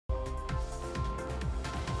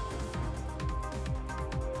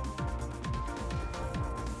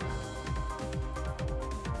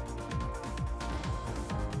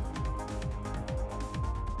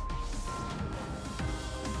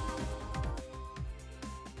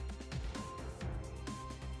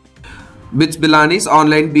With Pilani's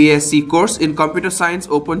online BSc course in computer science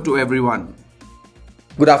open to everyone.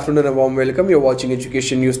 Good afternoon and a warm welcome. You're watching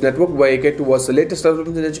Education News Network, where you get to watch the latest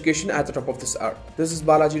developments in education at the top of this hour. This is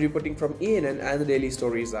Balaji reporting from ENN and the Daily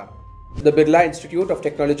Stories app. The Birla Institute of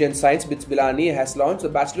Technology and Science with Pilani has launched the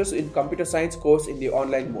Bachelor in Computer Science course in the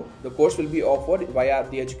online mode. The course will be offered via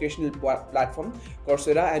the educational platform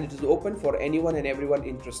Coursera, and it is open for anyone and everyone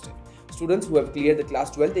interested. Students who have cleared the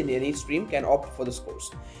class 12th in any stream can opt for this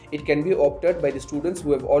course. It can be opted by the students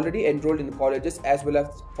who have already enrolled in colleges as well as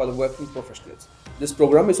for the working professionals. This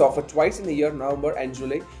program is offered twice in the year, November and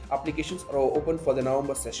July. Applications are open for the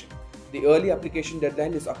November session. The early application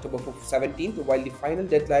deadline is October 17th, while the final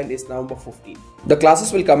deadline is November 15th. The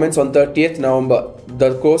classes will commence on 30th November.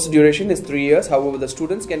 The course duration is 3 years, however, the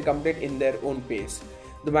students can complete in their own pace.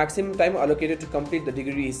 The maximum time allocated to complete the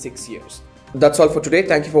degree is 6 years. That's all for today.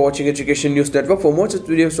 Thank you for watching Education News Network. For more such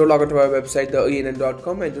videos, log on to our website,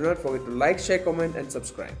 theENN.com, and do not forget to like, share, comment, and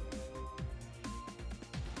subscribe.